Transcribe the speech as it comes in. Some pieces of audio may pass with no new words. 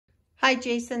Hi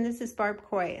Jason, this is Barb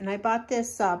Coy, and I bought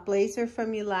this blazer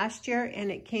from you last year,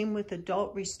 and it came with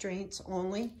adult restraints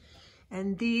only.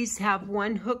 And these have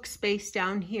one hook space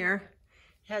down here.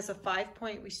 It has a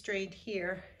 5-point restraint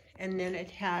here, and then it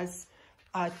has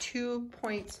 2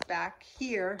 points back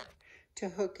here to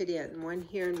hook it in, one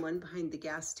here and one behind the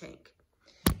gas tank.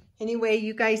 Anyway,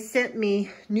 you guys sent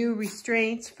me new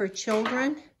restraints for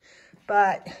children,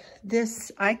 but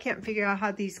this, I can't figure out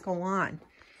how these go on.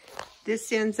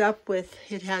 This ends up with,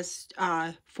 it has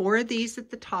 4 of these at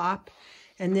the top,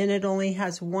 and then it only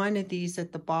has 1 of these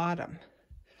at the bottom.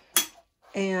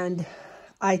 And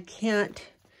I can't,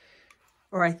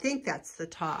 or I think that's the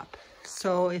top.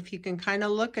 So if you can kind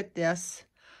of look at this,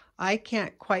 I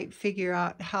can't quite figure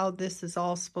out how this is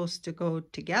all supposed to go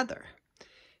together.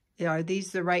 Are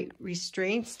these the right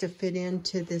restraints to fit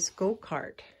into this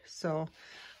go-kart? So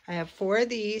I have 4 of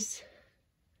these,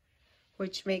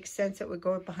 which makes sense. It would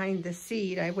go behind the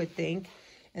seat, I would think.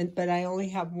 But I only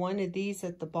have 1 of these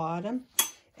at the bottom.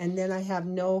 And then I have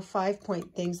no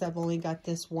 5-point things. I've only got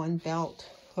this one belt,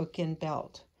 hook-in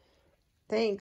belt. Thanks.